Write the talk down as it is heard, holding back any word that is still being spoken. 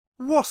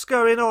What's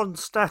going on,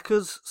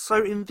 stackers?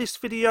 So in this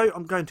video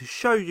I'm going to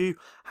show you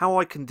how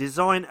I can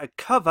design a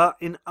cover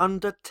in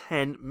under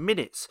 10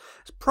 minutes.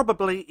 It's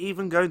probably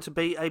even going to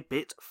be a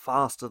bit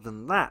faster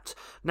than that.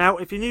 Now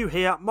if you're new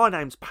here, my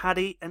name's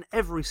Paddy and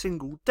every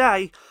single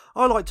day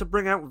I like to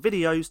bring out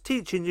videos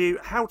teaching you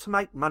how to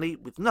make money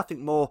with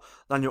nothing more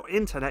than your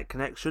internet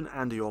connection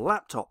and your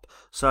laptop.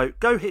 So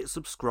go hit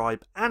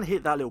subscribe and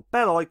hit that little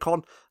bell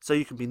icon so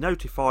you can be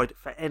notified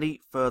for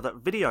any further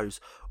videos.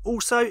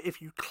 Also, if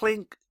you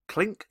click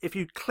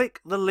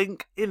the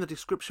link in the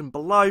description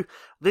below,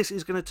 this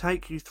is going to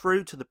take you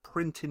through to the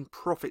Printing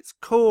Profits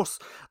course.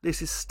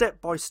 This is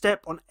step by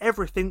step on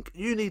everything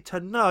you need to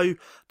know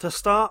to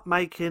start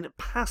making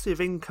passive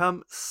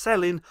income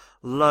selling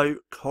low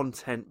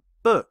content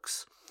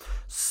books.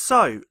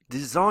 So,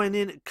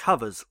 designing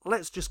covers.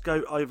 Let's just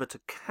go over to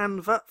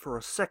Canva for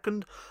a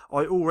second.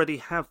 I already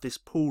have this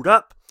pulled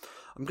up.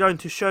 I'm going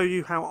to show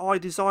you how I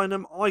design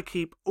them. I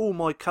keep all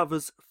my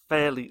covers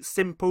fairly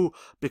simple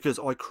because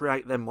I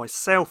create them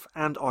myself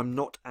and I'm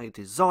not a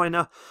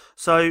designer.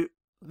 So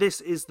this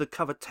is the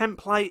cover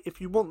template.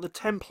 If you want the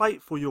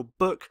template for your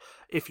book,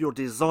 if you're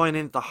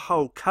designing the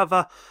whole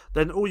cover,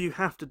 then all you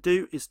have to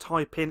do is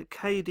type in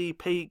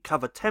KDP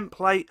cover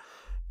template,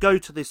 go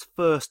to this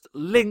first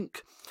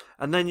link,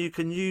 and then you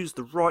can use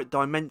the right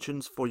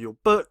dimensions for your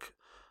book.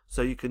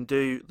 So you can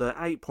do the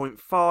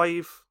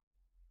 8.5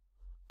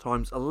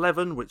 times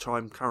 11, which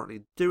I'm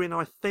currently doing,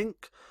 I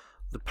think.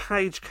 The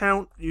page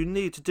count, you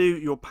need to do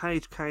your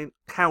page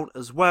count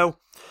as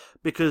well,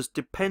 because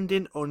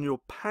depending on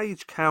your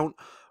page count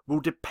will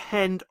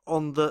depend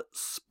on the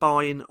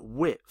spine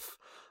width.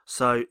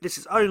 So this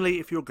is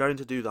only if you're going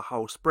to do the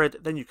whole spread,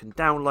 then you can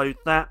download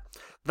that.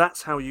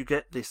 That's how you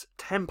get this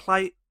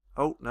template.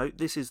 Oh no,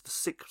 this is the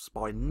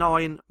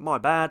 6x9, my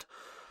bad.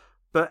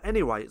 But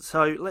anyway,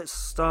 so let's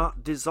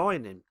start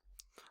designing.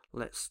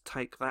 Let's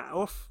take that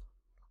off.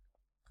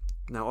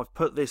 Now I've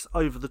put this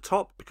over the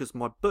top because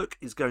my book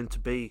is going to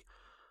be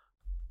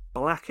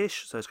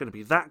blackish, so it's going to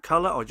be that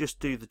colour. I just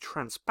do the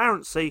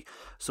transparency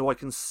so I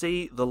can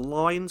see the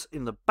lines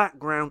in the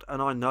background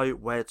and I know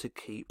where to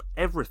keep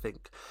everything.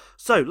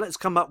 So let's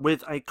come up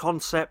with a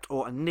concept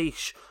or a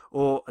niche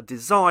or a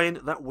design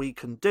that we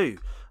can do.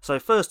 So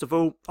first of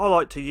all, I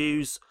like to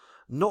use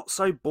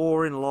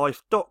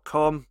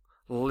notsoboringlife.com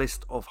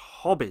list of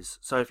hobbies.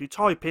 So if you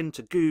type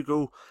into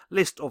Google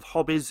list of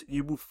hobbies,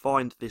 you will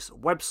find this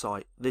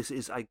website. This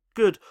is a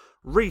good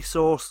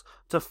resource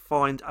to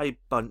find a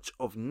bunch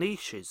of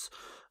niches.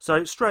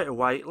 So straight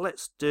away,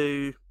 let's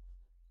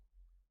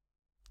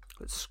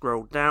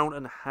scroll down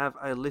and have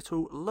a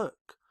little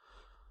look.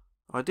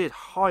 I did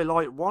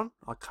highlight one.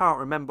 I can't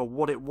remember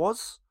what it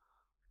was.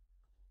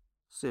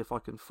 See if I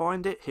can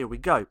find it. Here we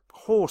go.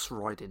 Horse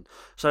riding.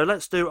 So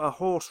let's do a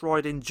horse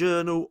riding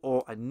journal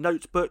or a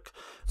notebook.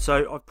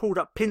 So I've pulled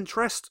up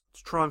Pinterest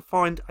to try and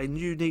find a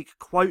unique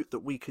quote that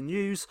we can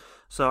use.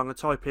 So I'm going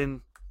to type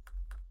in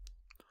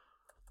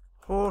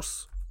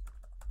horse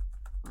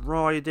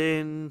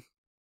riding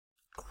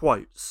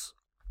quotes.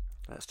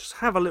 Let's just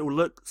have a little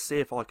look, see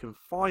if I can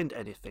find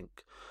anything.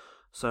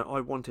 So I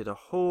wanted a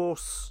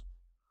horse.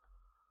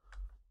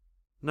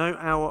 No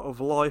hour of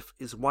life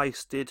is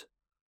wasted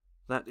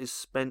that is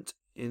spent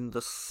in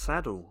the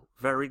saddle.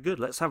 Very good.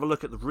 Let's have a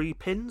look at the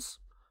repins.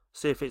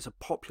 See if it's a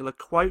popular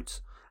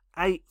quote.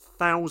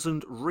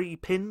 8,000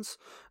 repins.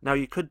 Now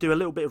you could do a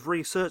little bit of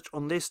research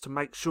on this to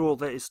make sure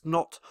that it's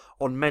not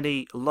on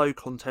many low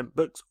content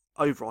books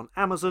over on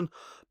Amazon.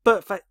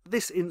 But for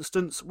this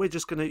instance, we're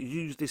just going to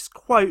use this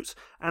quote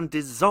and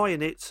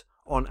design it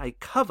on a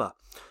cover.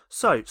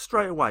 So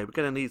straight away, we're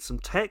going to need some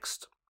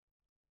text.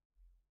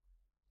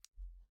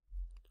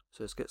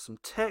 So let's get some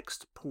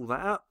text, pull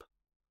that up.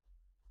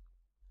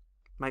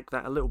 Make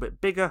that a little bit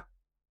bigger.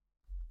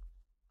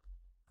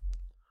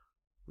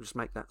 We'll just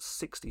make that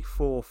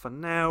 64 for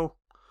now.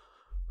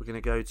 We're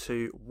going to go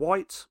to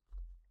white.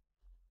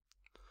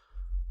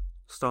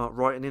 Start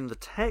writing in the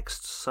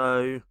text.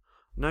 So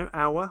no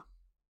hour.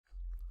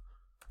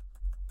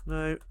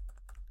 No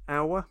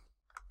hour.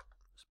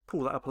 Let's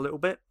pull that up a little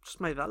bit. Just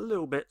make that a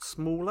little bit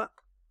smaller.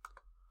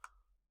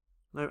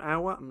 No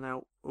hour.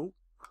 Now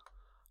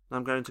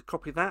I'm going to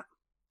copy that.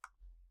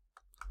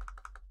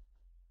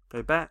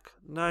 Go back.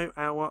 No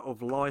hour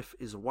of life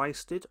is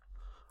wasted.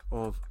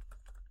 Of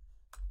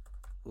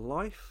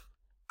life.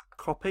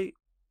 Copy.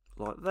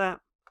 Like that.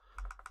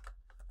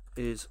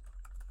 Is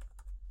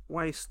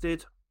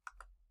wasted.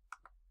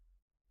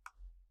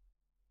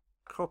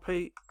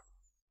 Copy.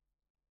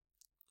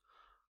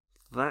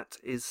 That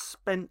is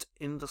spent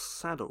in the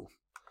saddle.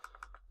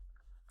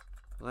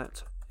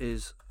 That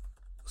is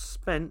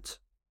spent.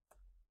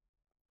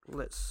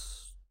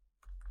 Let's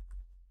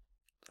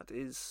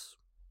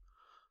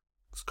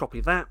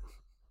copy that.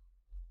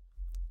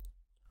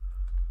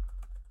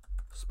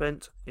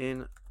 Spent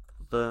in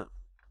the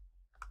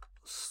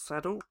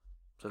saddle.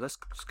 So let's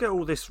get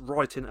all this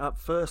writing up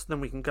first,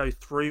 then we can go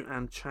through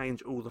and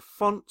change all the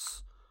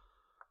fonts.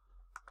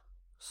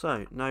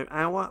 So no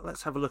hour.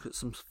 Let's have a look at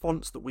some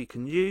fonts that we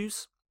can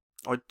use.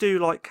 I do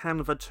like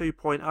Canva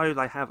 2.0.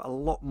 They have a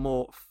lot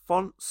more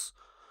fonts.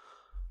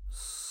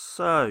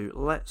 So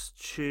let's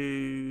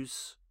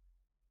choose.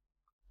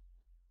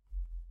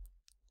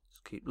 Let's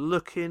keep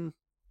looking.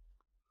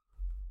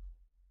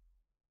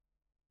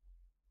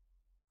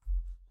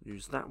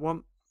 Use that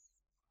one.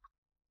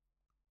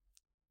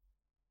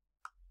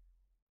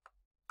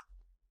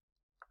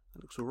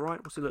 That looks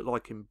alright. What's it look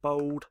like in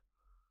bold?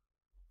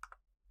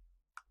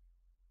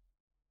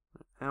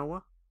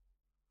 Hour.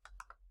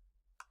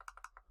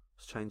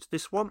 Let's change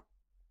this one.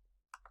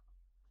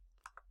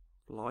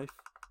 Life.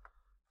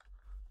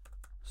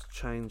 Let's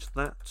change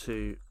that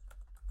to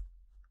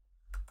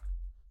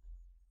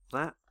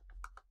that.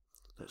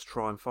 Let's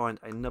try and find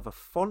another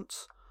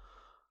font.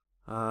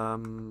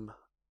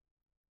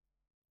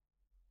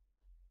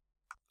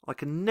 I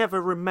can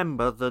never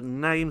remember the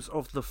names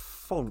of the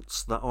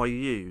fonts that I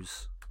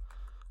use.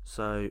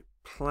 So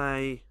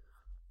play,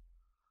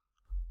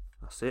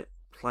 that's it,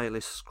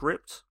 playlist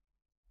script.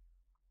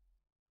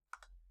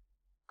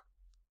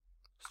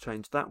 Let's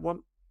change that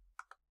one.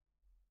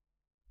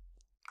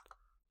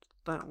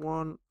 That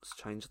one, let's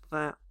change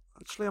that.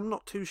 Actually, I'm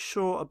not too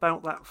sure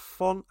about that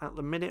font at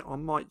the minute. I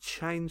might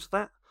change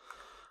that.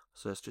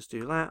 So let's just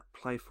do that.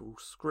 Playful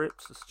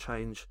scripts. Let's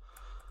change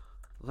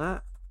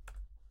that.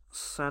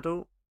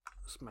 Saddle.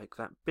 Let's make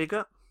that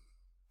bigger.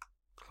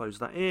 Close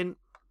that in.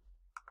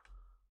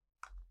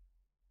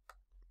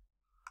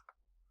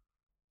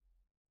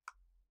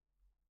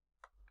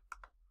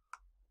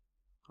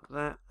 Like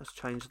that. Let's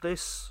change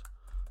this.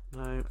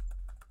 No.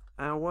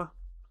 Hour.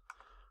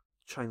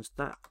 Change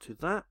that to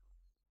that.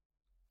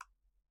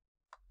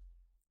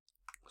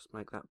 Let's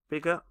make that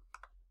bigger.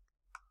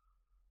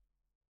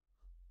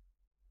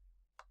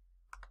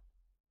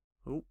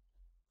 Oh,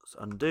 let's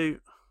undo.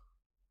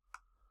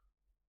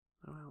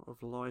 No hour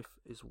of life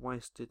is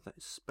wasted. That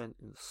is spent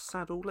in the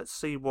saddle. Let's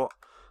see what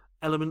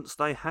elements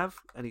they have.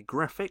 Any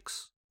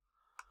graphics.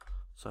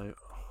 So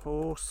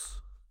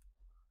horse.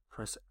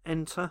 Press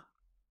enter.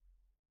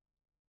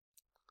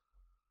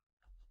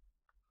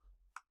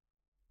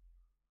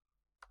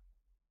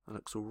 That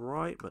looks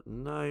alright, but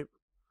no.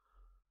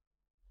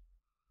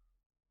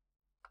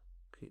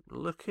 Keep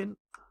looking.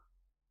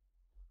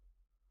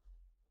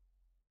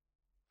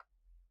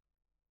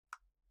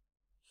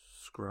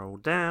 Scroll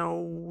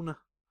down.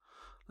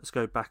 Let's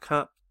go back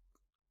up.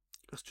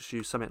 Let's just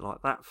use something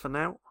like that for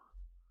now.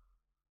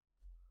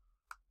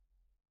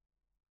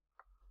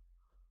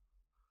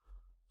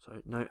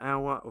 So no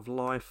hour of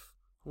life.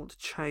 I want to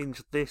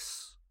change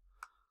this.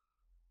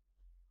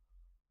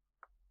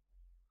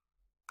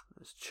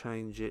 Let's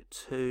change it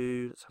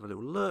to, let's have a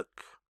little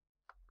look.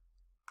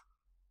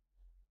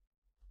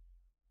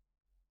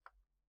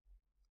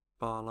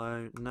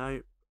 Barlow,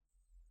 no.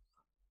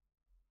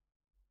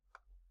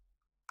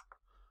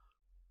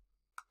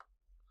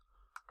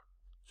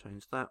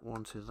 Change that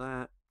one to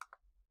that.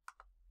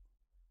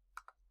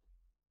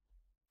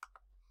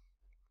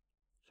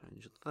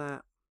 Change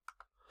that.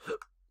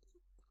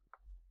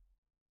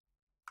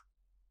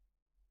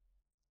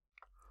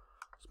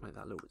 Let's make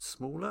that a little bit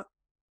smaller.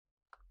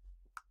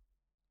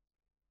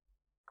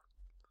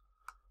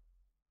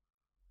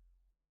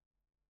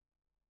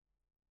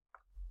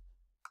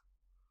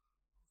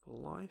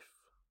 Life.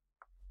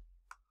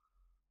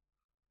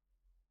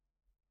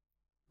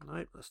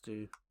 Nope, let's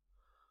do,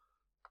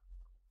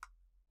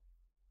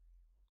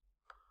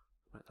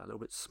 make that a little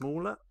bit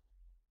smaller.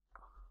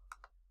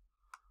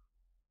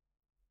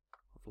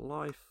 Of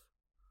life.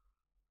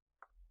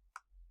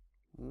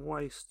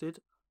 Wasted.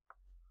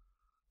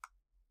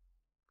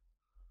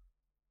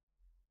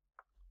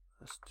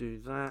 Let's do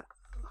that.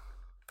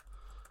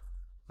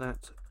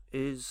 That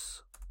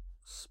is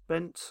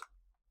spent.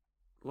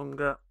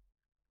 Longer.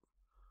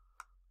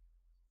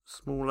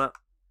 Smaller.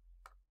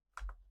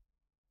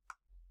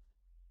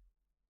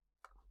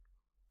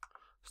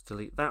 Let's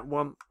delete that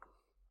one.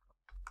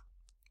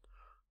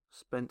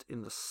 Spent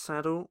in the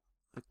saddle.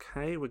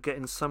 Okay, we're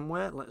getting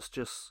somewhere. Let's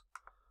just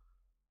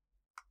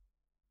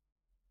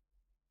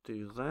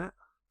do that.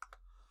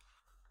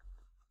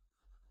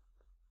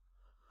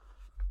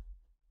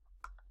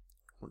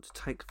 I want to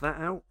take that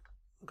out.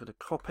 I'm going to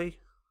copy.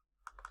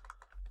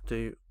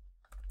 Do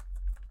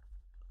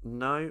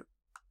no.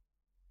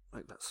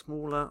 Make that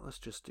smaller. Let's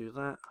just do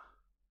that.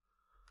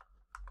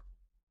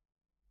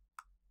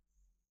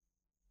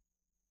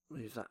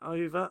 Move that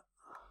over.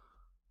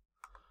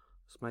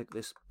 Let's make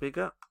this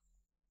bigger.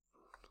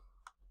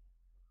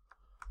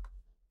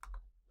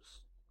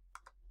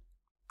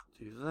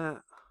 Do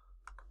that.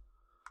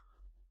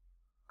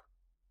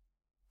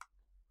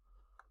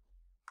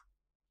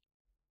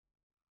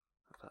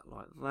 Have that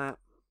like that.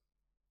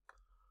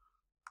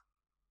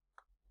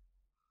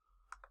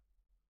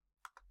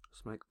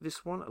 Let's make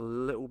this one a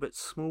little bit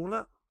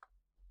smaller.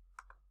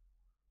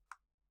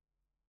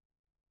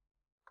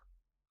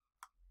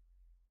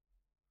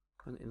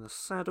 And in the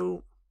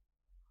saddle.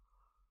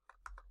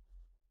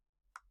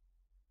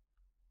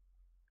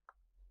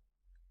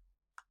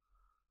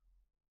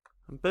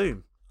 And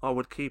boom. I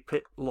would keep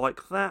it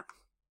like that.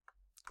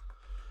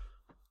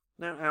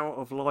 Now Hour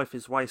of Life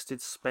is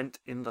Wasted spent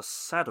in the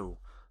saddle.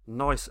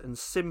 Nice and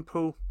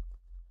simple.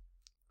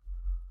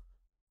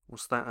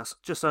 What's that? That's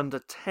just under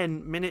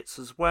 10 minutes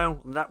as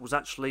well. And that was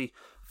actually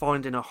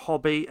finding a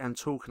hobby and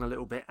talking a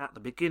little bit at the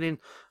beginning.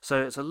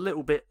 So it's a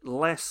little bit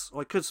less.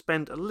 I could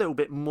spend a little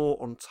bit more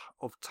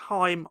of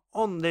time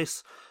on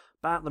this.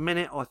 But at the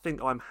minute, I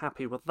think I'm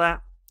happy with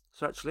that.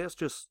 So actually, let's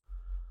just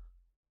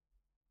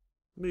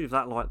move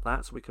that like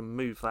that so we can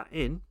move that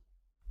in.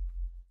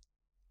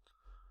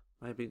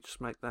 Maybe just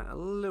make that a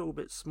little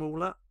bit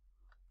smaller.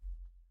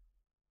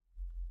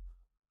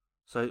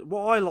 So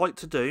what I like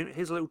to do,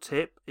 here's a little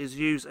tip, is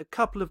use a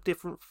couple of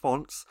different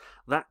fonts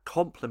that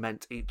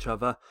complement each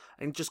other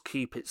and just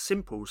keep it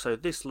simple. So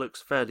this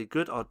looks fairly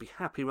good. I'd be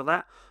happy with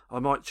that. I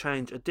might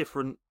change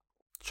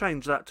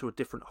that to a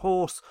different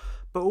horse.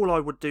 But all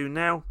I would do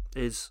now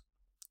is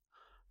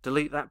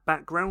delete that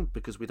background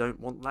because we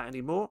don't want that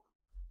anymore.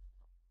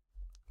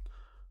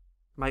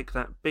 Make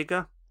that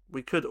bigger.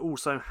 We could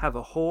also have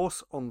a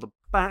horse on the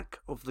back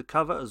of the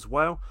cover as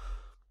well.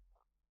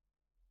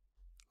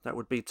 That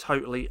would be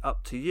totally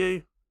up to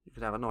you. You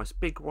could have a nice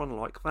big one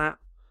like that.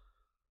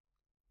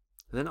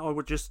 Then I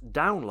would just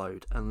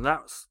download, and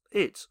that's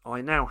it. I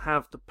now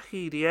have the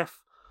PDF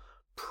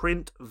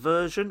print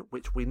version,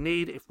 which we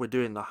need if we're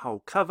doing the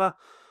whole cover.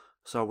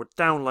 So I would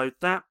download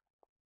that,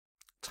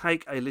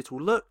 take a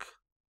little look,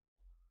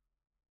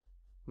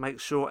 make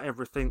sure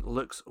everything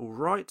looks all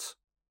right.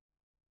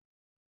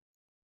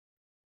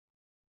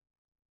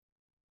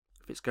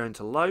 If it's going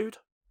to load.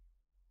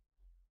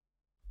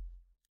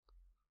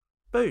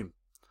 Boom.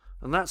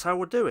 And that's how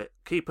we'll do it.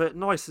 Keep it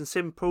nice and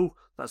simple.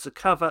 That's the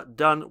cover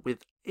done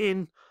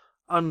within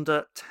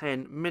under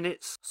 10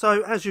 minutes.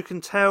 So as you can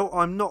tell,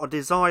 I'm not a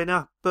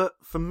designer, but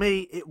for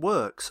me it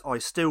works. I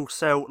still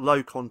sell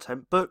low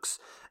content books.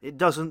 It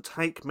doesn't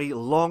take me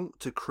long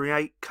to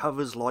create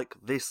covers like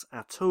this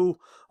at all.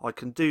 I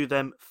can do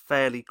them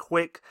fairly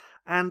quick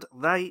and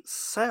they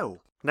sell.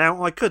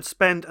 Now I could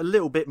spend a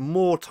little bit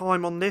more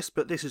time on this,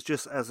 but this is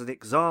just as an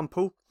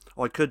example.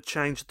 I could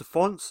change the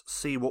fonts,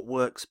 see what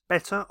works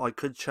better. I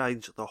could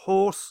change the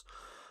horse.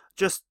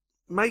 Just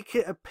make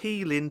it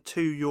appealing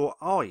to your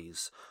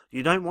eyes.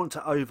 You don't want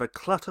to over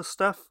clutter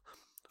stuff.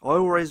 I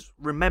always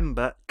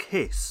remember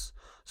KISS.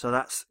 So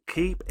that's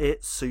keep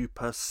it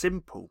super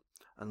simple.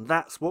 And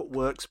that's what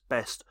works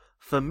best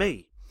for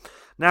me.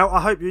 Now,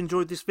 I hope you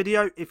enjoyed this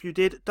video. If you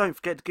did, don't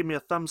forget to give me a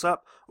thumbs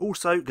up.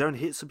 Also, go and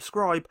hit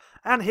subscribe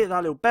and hit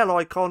that little bell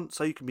icon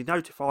so you can be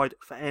notified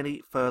for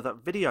any further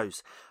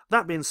videos.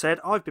 That being said,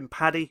 I've been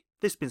Paddy,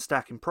 this has been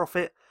Stacking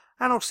Profit,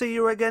 and I'll see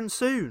you again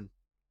soon.